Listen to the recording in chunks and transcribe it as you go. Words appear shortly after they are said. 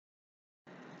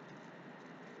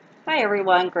Hi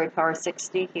everyone, Great Power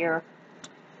 60 here.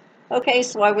 Okay,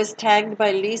 so I was tagged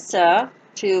by Lisa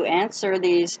to answer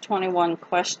these 21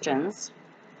 questions.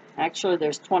 Actually,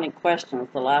 there's 20 questions.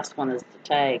 The last one is the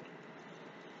tag.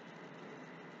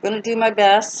 Going to do my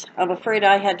best. I'm afraid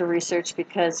I had to research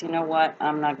because you know what?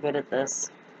 I'm not good at this.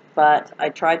 But I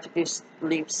tried to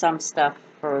leave some stuff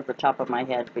for the top of my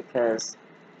head because,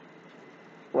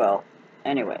 well,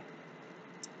 anyway.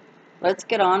 Let's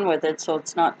get on with it so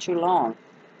it's not too long.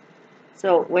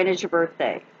 So, when is your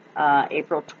birthday?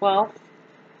 April 12th.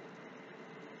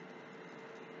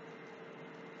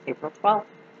 April 12th.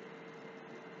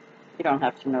 You don't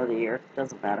have to know the year.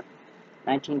 Doesn't matter.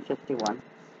 1951.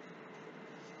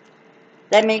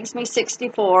 That makes me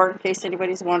 64, in case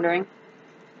anybody's wondering.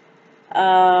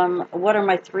 What are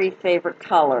my three favorite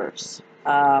colors?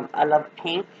 I love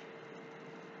pink.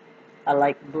 I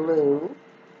like blue.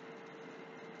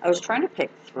 I was trying to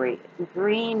pick three.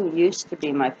 Green used to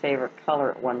be my favorite color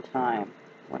at one time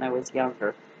when I was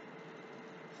younger.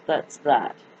 So that's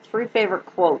that. Three favorite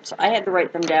quotes. I had to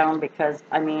write them down because,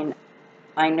 I mean,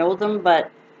 I know them,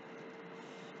 but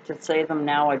to say them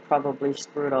now, I'd probably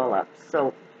screw it all up.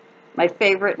 So, my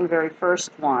favorite and very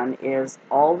first one is,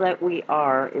 all that we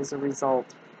are is a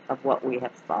result of what we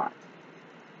have thought.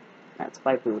 That's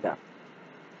by Buddha.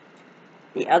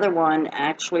 The other one,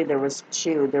 actually, there was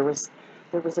two. There was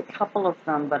a couple of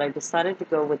them, but I decided to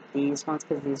go with these ones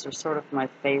because these are sort of my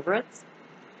favorites.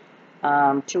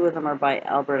 Two of them are by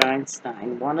Albert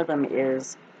Einstein. One of them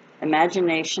is,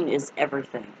 imagination is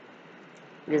everything.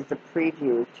 It is the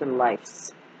preview to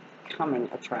life's coming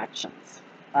attractions.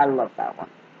 I love that one.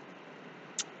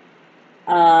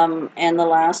 And the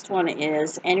last one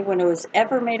is, anyone who has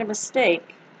ever made a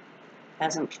mistake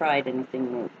hasn't tried anything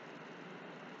new.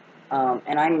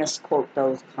 And I misquote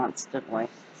those constantly.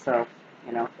 So,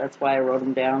 you know, that's why I wrote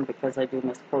them down, because I do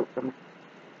misquote them.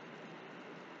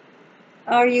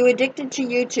 Are you addicted to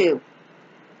YouTube?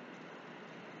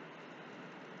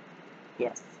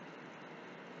 Yes.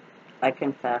 I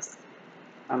confess,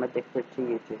 I'm addicted to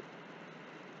YouTube.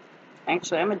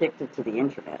 Actually, I'm addicted to the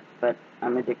internet, but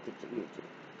I'm addicted to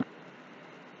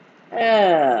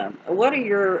YouTube. What are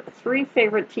your three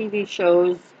favorite TV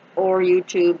shows, or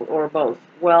YouTube, or both?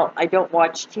 Well, I don't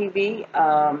watch TV.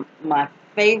 My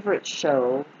favorite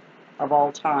show of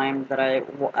all time that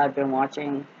I've been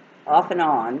watching off and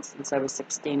on since I was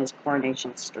 16 is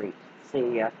Coronation Street. It's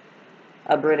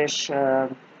a British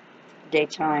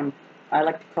daytime, I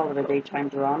like to call it a daytime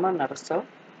drama, not a soap.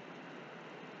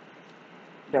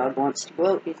 Dog wants to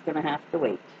go out, he's going to have to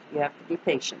wait. You have to be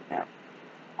patient now.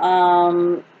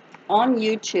 On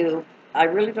YouTube, I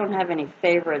really don't have any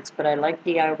favorites, but I like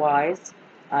DIYs.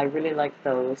 I really like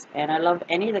those. And I love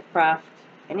any of the craft,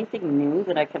 anything new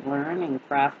that I can learn in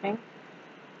crafting.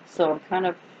 So I'm kind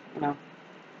of, you know,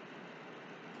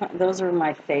 those are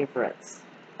my favorites.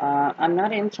 I'm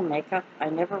not into makeup. I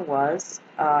never was.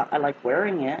 I like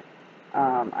wearing it.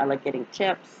 I like getting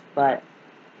tips, but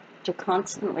to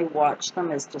constantly watch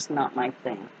them is just not my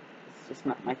thing. It's just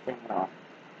not my thing at all.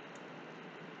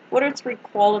 What are three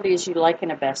qualities you like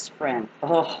in a best friend?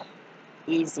 Oh,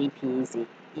 easy peasy.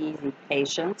 Easy.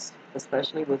 Patience,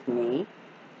 especially with me.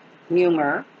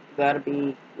 Humor. We gotta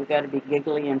be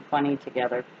giggly and funny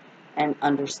together. And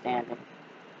understanding.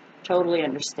 Totally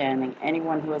understanding.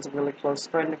 Anyone who is a really close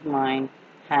friend of mine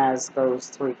has those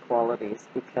three qualities,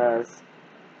 because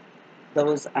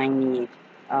those I need.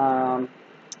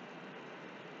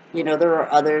 You know, there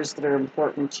are others that are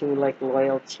important too, like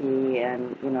loyalty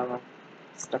and, you know,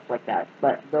 stuff like that.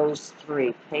 But those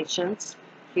three, patience,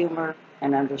 humor,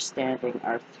 and understanding,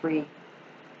 are three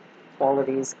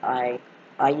qualities I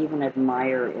even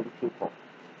admire in people.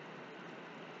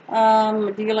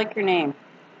 Do you like your name?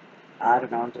 I don't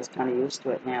know, I'm just kind of used to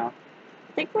it now.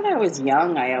 I think when I was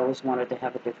young, I always wanted to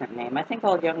have a different name. I think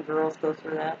all young girls go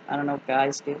through that. I don't know if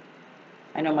guys do.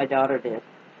 I know my daughter did.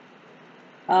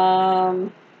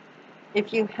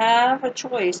 If you have a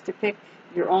choice to pick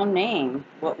your own name,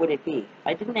 what would it be?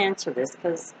 I didn't answer this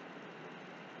because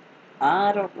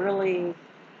I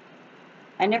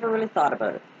never really thought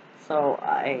about it. So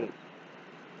I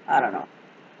don't know.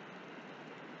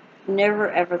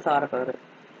 Never ever thought about it.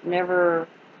 Never,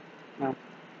 no.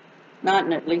 Not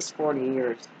in at least 40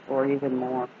 years, or even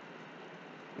more.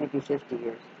 Maybe 50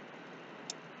 years.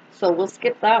 So we'll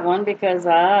skip that one, because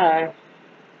if I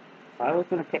was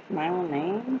going to pick my own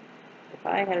name, if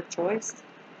I had a choice,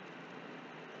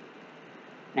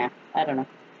 nah, I don't know.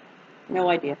 No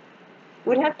idea. It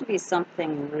would have to be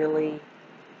something really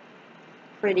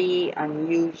pretty,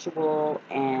 unusual,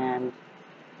 and,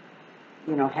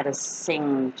 you know, had a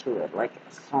sing to it, like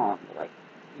a song, like,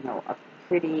 you know, a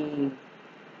pretty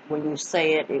when you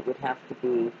say it, it would have to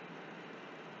be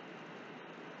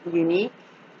unique,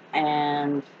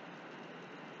 and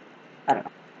I don't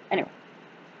know. Anyway,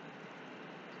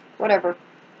 whatever.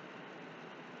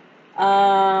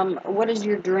 What is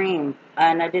your dream?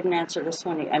 And I didn't answer this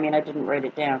one. I mean, I didn't write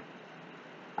it down.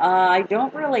 I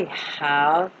don't really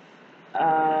have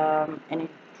any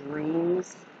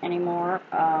dreams anymore.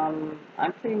 I'm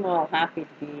pretty well happy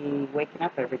to be waking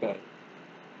up every day.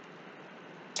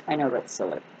 I know that's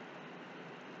silly.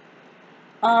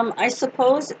 I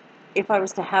suppose if I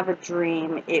was to have a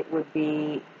dream, it would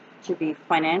be to be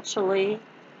financially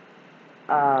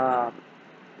uh,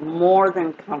 more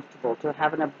than comfortable, to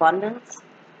have an abundance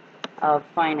of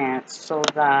finance so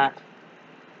that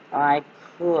I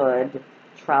could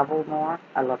travel more.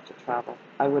 I love to travel.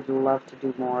 I would love to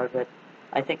do more of it.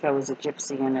 I think I was a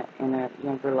gypsy in a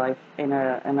younger life, in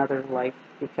another life,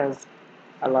 because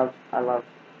I love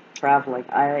traveling.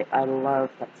 I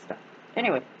love that stuff.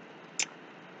 Anyway,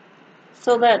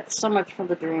 so that's so much for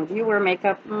the dream. Do you wear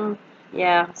makeup?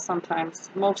 Yeah, sometimes.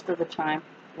 Most of the time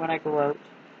when I go out.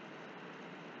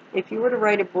 If you were to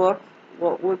write a book,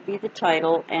 what would be the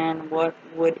title and what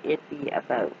would it be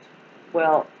about?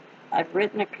 Well, I've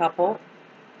written a couple.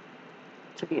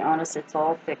 To be honest, it's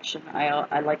all fiction.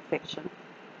 I like fiction.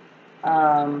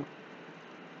 Um,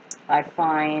 I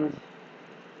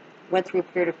went through a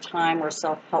period of time where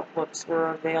self-help books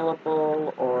were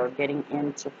available, or getting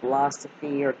into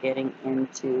philosophy, or getting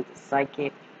into the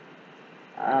psychic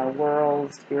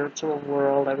world, spiritual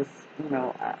world.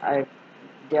 I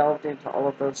delved into all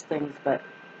of those things, but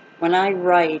when I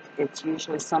write, it's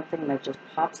usually something that just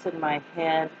pops in my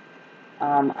head.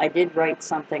 I did write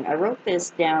something. I wrote this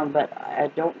down, but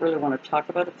I don't really want to talk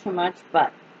about it too much,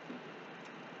 but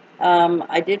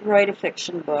I did write a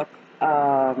fiction book.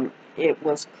 It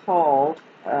was called,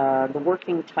 the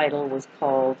working title was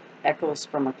called Echoes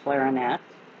from a Clarinet.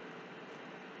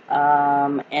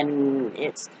 And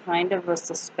it's kind of a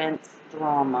suspense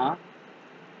drama.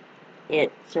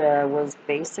 It was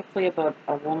basically about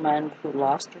a woman who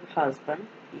lost her husband.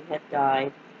 He had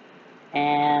died,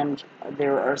 and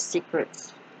there are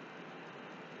secrets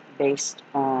based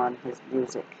on his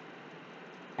music.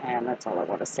 And that's all I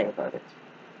want to say about it.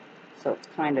 So it's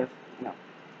kind of,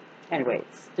 anyway,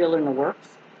 it's still in the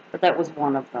works, but that was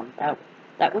one of them.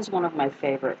 That was one of my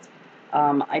favorites.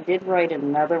 I did write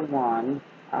another one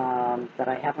that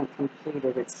I haven't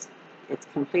completed. It's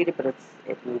completed, but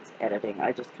it needs editing.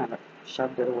 I just kind of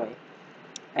shoved it away.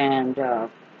 And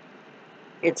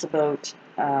it's about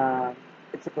a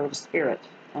spirit,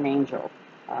 an angel,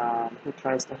 who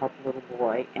tries to help a little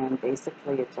boy, and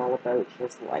basically it's all about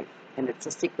his life, and it's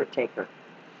a secret taker.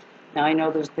 Now, I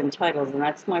know there's been titles, and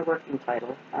that's my working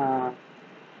title,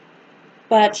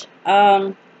 but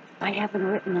I haven't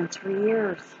written in 3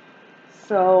 years.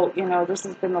 So, this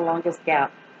has been the longest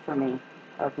gap for me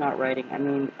of not writing. I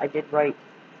mean, I did write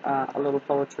a little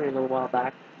poetry a little while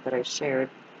back that I shared,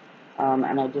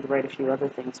 and I did write a few other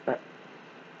things, but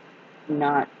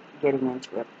not getting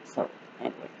into it. So,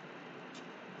 anyway.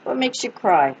 What makes you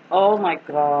cry? Oh, my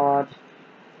God.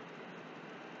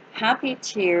 Happy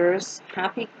tears,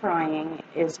 happy crying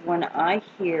is when I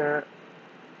hear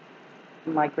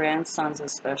my grandsons,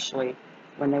 especially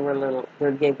when they were little,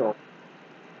 their giggle.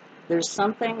 There's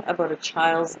something about a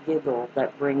child's giggle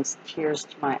that brings tears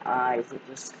to my eyes. It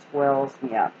just swells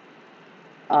me up.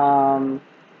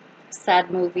 Sad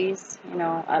movies,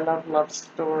 I love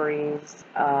stories,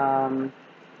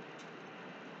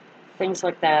 things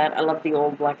like that. I love the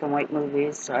old black and white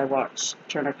movies. So I watch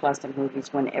Turner Classic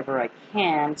Movies whenever I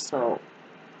can, so,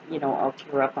 I'll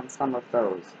tear up on some of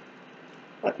those.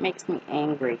 What makes me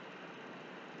angry?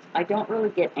 I don't really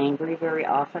get angry very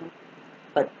often,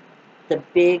 but the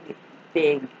big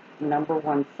number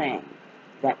one thing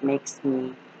that makes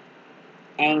me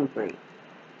angry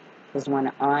is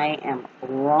when I am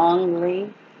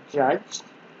wrongly judged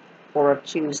or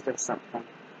accused of something,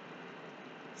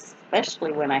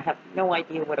 especially when I have no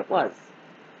idea what it was.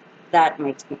 That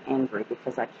makes me angry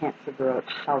because I can't figure out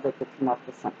how they could come up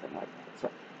with something like that. So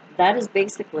that is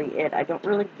basically it. I don't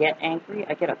really get angry.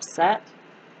 I get upset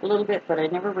a little bit, but I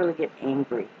never really get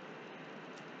angry.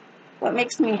 What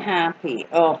makes me happy?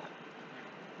 Oh,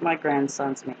 my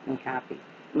grandsons make me happy.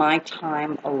 My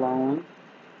time alone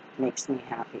makes me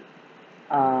happy.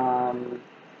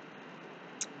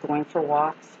 Going for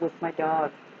walks with my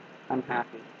dog, I'm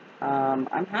happy.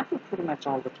 I'm happy pretty much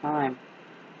all the time.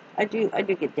 I do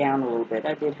get down a little bit.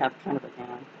 I did have kind of a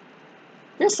down.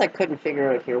 This I couldn't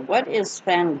figure out here. What is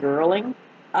fangirling?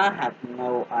 I have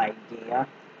no idea.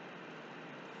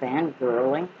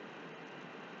 Fangirling?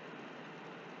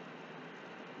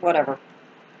 Whatever.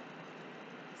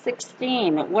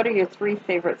 16. What are your 3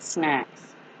 favorite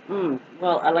snacks?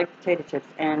 Well, I like potato chips,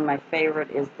 and my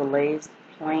favorite is the Lay's,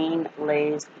 plain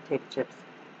Lay's potato chips.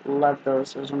 Love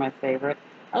those. Those are my favorite.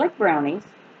 I like brownies,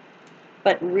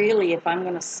 but really, if I'm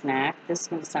going to snack, this is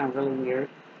going to sound really weird,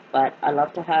 but I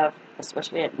love to have,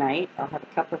 especially at night, I'll have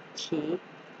a cup of tea,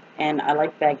 and I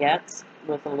like baguettes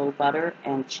with a little butter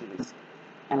and cheese.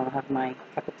 And I'll have my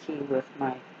cup of tea with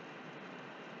my,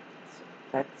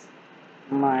 that's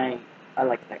my, I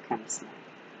like that kind of snack.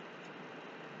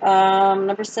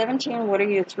 Number 17, what are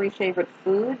your 3 favorite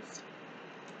foods?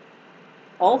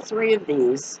 All 3 of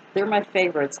these, they're my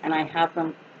favorites, and I have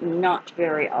them not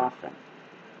very often.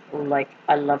 Like,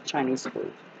 I love Chinese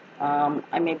food.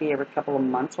 I maybe every couple of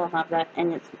months I'll have that,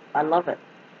 and I love it.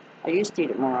 I used to eat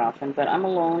it more often, but I'm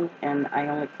alone, and I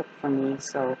only cook for me,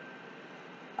 so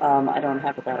I don't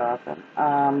have it that often.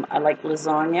 I like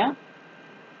lasagna,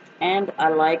 and I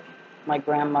like my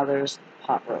grandmother's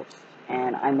pot roast,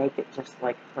 and I make it just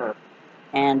like her.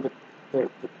 And the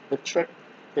trick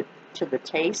to the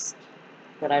taste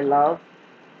that I love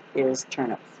is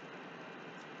turnips.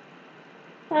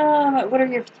 What are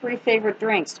your 3 favorite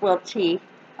drinks? Well, tea.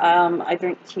 I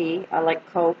drink tea. I like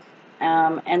Coke.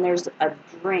 And there's a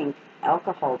drink,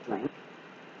 alcohol drink,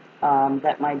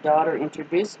 that my daughter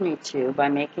introduced me to by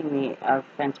making me a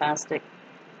fantastic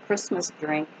Christmas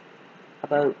drink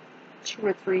about 2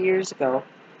 or 3 years ago.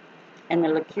 And the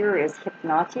liqueur is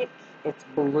Hypnotic. It's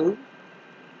blue.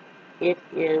 It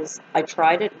is, I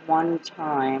tried it one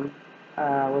time.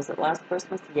 Was it last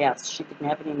Christmas? Yes, she didn't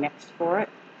have any mix for it.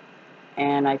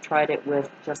 And I tried it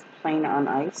with just plain on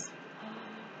ice.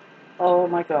 Oh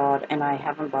my God, and I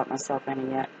haven't bought myself any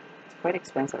yet. It's quite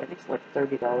expensive. I think it's like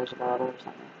 $30 a bottle or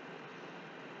something.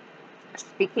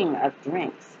 Speaking of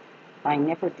drinks, I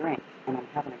never drink, and I'm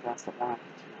having a glass of wine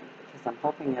tonight because I'm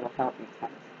hoping it'll help me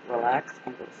kind of relax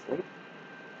and go to sleep.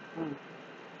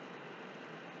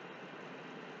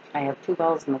 I have 2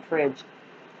 bottles in the fridge.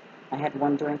 I had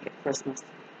 1 drink at Christmas.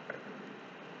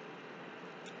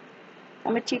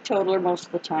 I'm a teetotaler most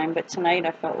of the time, but tonight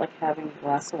I felt like having a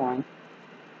glass of wine.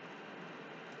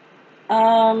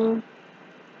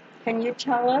 Can you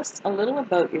tell us a little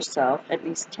about yourself, at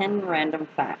least 10 random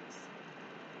facts?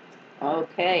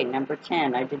 Okay, number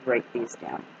 10. I did write these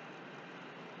down.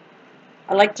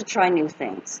 I like to try new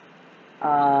things.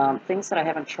 Things that I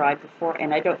haven't tried before,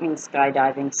 and I don't mean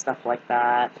skydiving, stuff like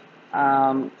that.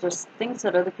 Just things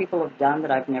that other people have done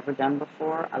that I've never done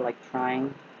before. I like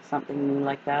trying something new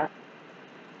like that.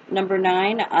 Number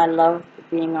 9, I love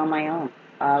being on my own.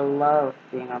 I love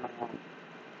being on my own.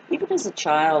 Even as a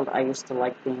child, I used to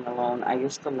like being alone. I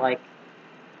used to like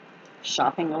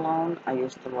shopping alone. I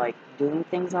used to like doing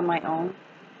things on my own.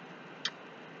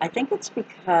 I think it's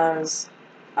because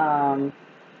I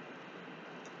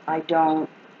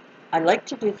like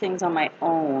to do things on my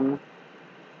own,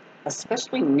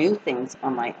 especially new things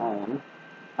on my own,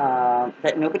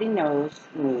 that nobody knows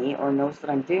me or knows that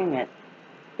I'm doing it.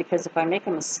 Because if I make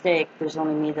a mistake, there's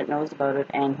only me that knows about it,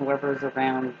 and whoever is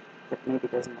around that maybe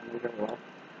doesn't know me very well.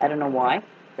 I don't know why.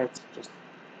 That's just,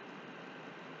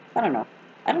 I don't know.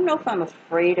 I don't know if I'm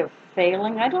afraid of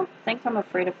failing. I don't think I'm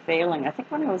afraid of failing. I think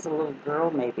when I was a little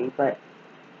girl, maybe, but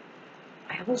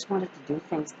I always wanted to do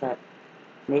things that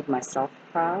made myself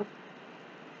proud.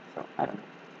 So, I don't know.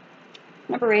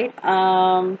 Number 8,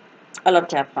 I love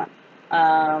to have fun.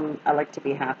 I like to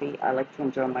be happy. I like to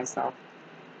enjoy myself.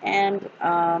 And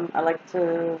I like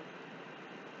to,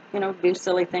 do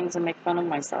silly things and make fun of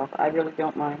myself. I really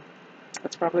don't mind.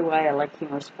 That's probably why I like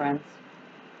humorous friends.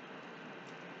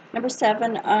 Number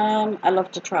 7, I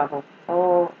love to travel.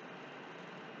 Oh,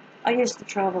 I used to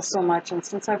travel so much, and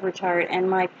since I've retired, and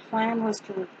my plan was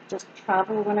to just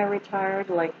travel when I retired,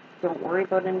 like, don't worry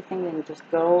about anything and just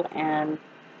go, and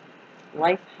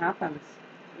life happens,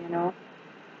 you know.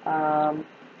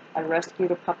 I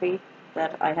rescued a puppy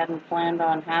that I hadn't planned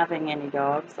on having any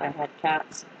dogs. I had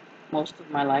cats most of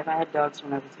my life. I had dogs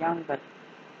when I was young,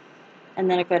 and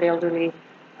then I got elderly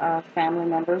family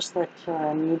members that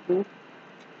need me,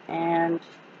 and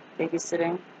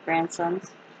babysitting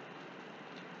grandsons.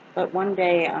 But one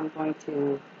day I'm going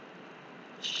to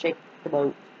shake the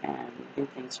boat and do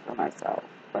things for myself.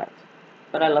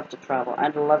 But I love to travel.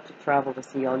 I'd love to travel to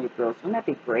see all you girls. Wouldn't that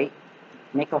be great?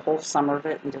 Make a whole summer of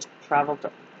it and just travel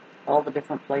to all the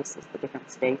different places, the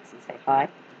different states, and say hi.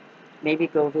 Maybe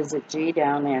go visit G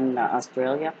down in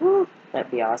Australia. Woo, that'd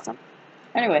be awesome.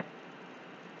 Anyway,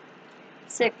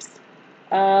 6.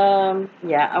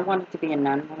 Yeah, I wanted to be a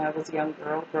nun when I was a young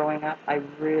girl growing up. I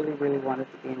really, really wanted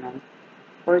to be a nun.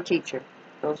 Or a teacher.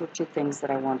 Those were 2 things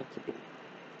that I wanted to be.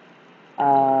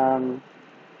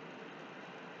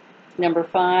 Number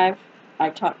 5, I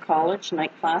taught college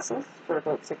night classes for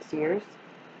about 6 years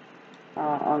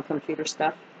on computer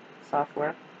stuff,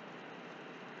 software.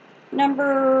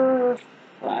 Number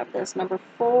 5, that's number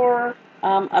 4.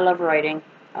 I love writing,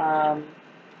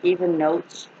 even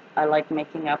notes. I like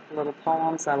making up little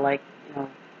poems. I like,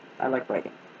 I like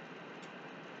writing.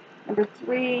 Number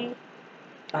 3,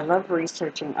 I love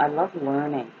researching. I love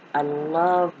learning. I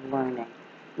love learning.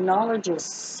 Knowledge is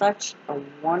such a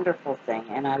wonderful thing,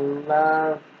 and I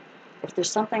love, if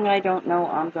there's something I don't know,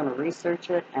 I'm going to research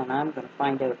it, and I'm going to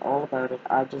find out all about it.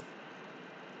 I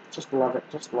just love it,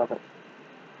 just love it.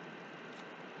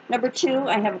 Number 2,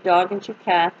 I have a dog and 2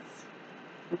 cats,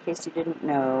 in case you didn't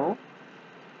know.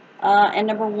 And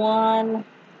number 1,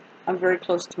 I'm very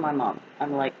close to my mom.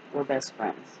 We're best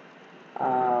friends.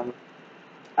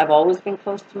 I've always been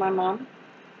close to my mom.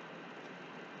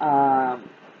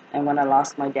 And when I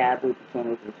lost my dad, we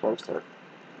became even closer.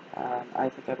 I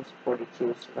think I was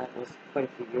 42, so that was quite a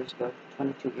few years ago,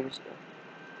 22 years ago.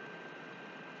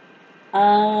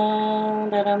 I'm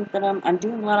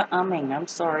doing a lot of umming, I'm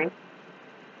sorry.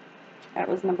 That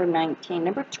was number 19.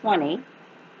 Number 20,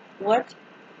 what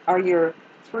are your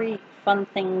 3 fun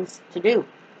things to do?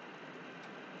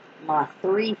 My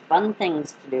 3 fun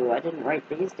things to do. I didn't write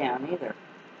these down either.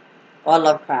 Oh, I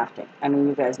love crafting. I mean,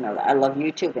 you guys know that. I love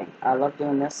YouTubing. I love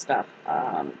doing this stuff.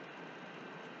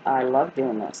 I love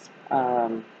doing this.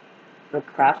 The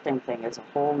crafting thing is a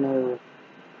whole new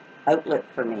outlet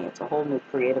for me. It's a whole new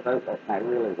creative outlet, and I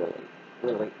really, really,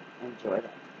 really enjoy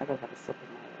that. I gotta have a sip of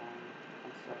my wine.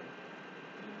 I'm sorry.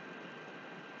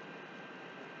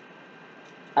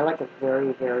 I like a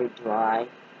very, very dry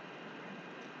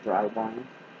wine.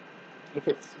 If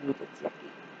it's sweet, it's yucky.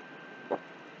 Look.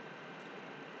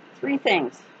 3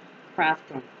 things.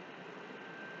 Crafting.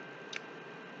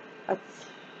 That's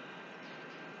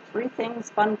 3 things,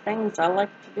 fun things I like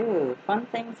to do. Fun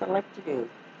things I like to do.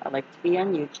 I like to be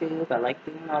on YouTube. I like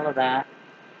doing all of that.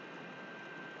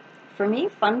 For me,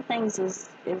 fun things is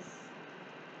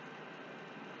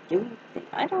doing things.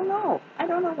 I don't know. I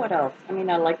don't know what else. I mean,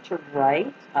 I like to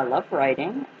write. I love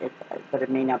writing, but it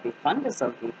may not be fun to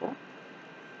some people.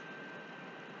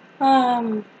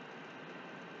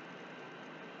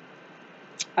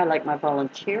 I like my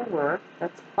volunteer work.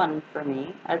 That's fun for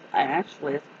me.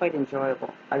 Actually, it's quite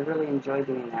enjoyable. I really enjoy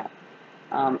doing that,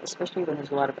 especially when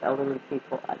there's a lot of elderly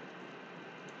people.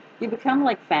 You become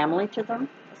like family to them,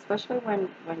 especially when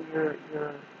you're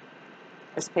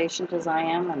as patient as I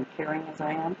am and caring as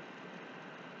I am.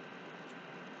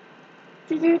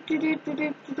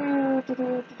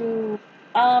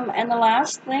 And the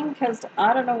last thing, because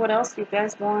I don't know what else you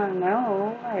guys want to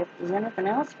know. If there's anything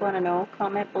else you want to know,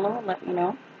 comment below, let me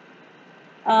know.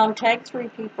 Tag 3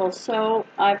 people. So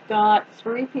I've got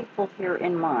 3 people here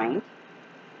in mind.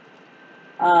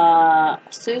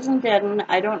 Susan Dedden.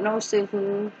 I don't know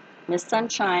Susan. Miss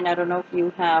Sunshine, I don't know if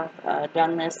you have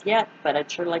done this yet, but I'd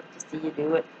sure like to see you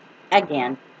do it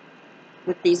again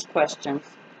with these questions.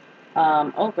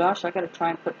 Oh gosh, I got to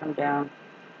try and put them down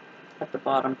at the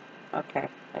bottom. Okay,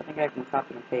 I think I can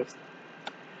copy and paste.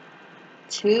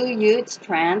 2 Utes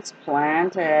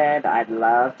transplanted. I'd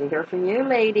love to hear from you,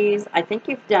 ladies. I think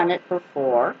you've done it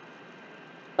before,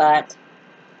 but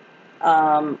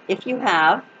if you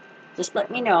have, just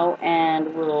let me know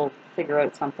and we'll figure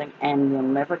out something, and you'll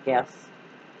never guess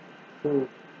who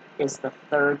is the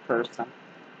 3rd person.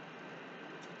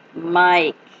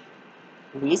 Mike,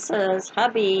 Lisa's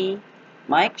hubby,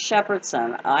 Mike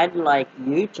Shepherdson. I'd like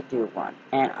you to do one,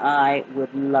 and I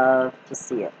would love to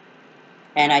see it.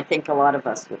 And I think a lot of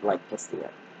us would like to see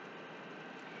it.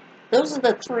 Those are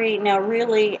the 3. Now,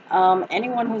 really,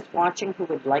 anyone who's watching who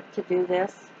would like to do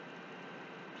this,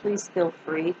 please feel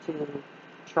free to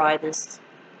try this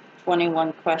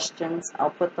 21 questions.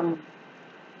 I'll put them,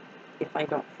 if I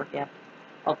don't forget,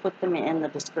 I'll put them in the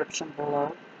description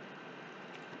below.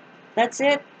 That's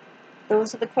it.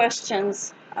 Those are the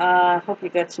questions. Hope you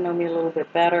got to know me a little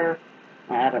bit better.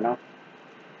 I don't know.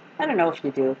 I don't know if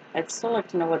you do. I'd still like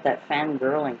to know what that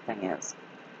fangirling thing is.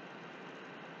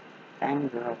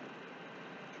 Fangirl.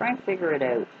 Try and figure it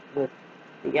out with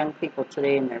the young people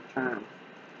today in their term.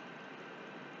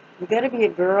 You got to be a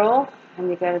girl, and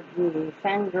you got to be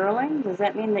fangirling. Does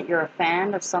that mean that you're a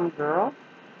fan of some girl?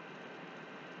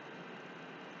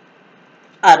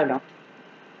 I don't know.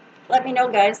 Let me know,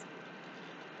 guys.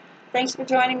 Thanks for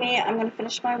joining me. I'm going to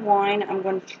finish my wine. I'm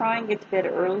going to try and get to bed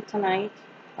early tonight.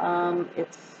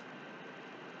 It's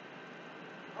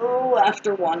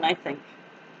after 1, I think.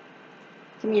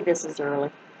 To me, this is early.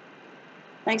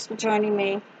 Thanks for joining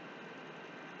me.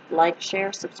 Like,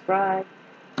 share, subscribe.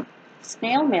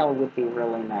 Snail mail would be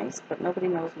really nice, but nobody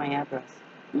knows my address.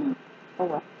 Oh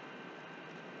well.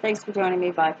 Thanks for joining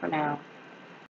me. Bye for now.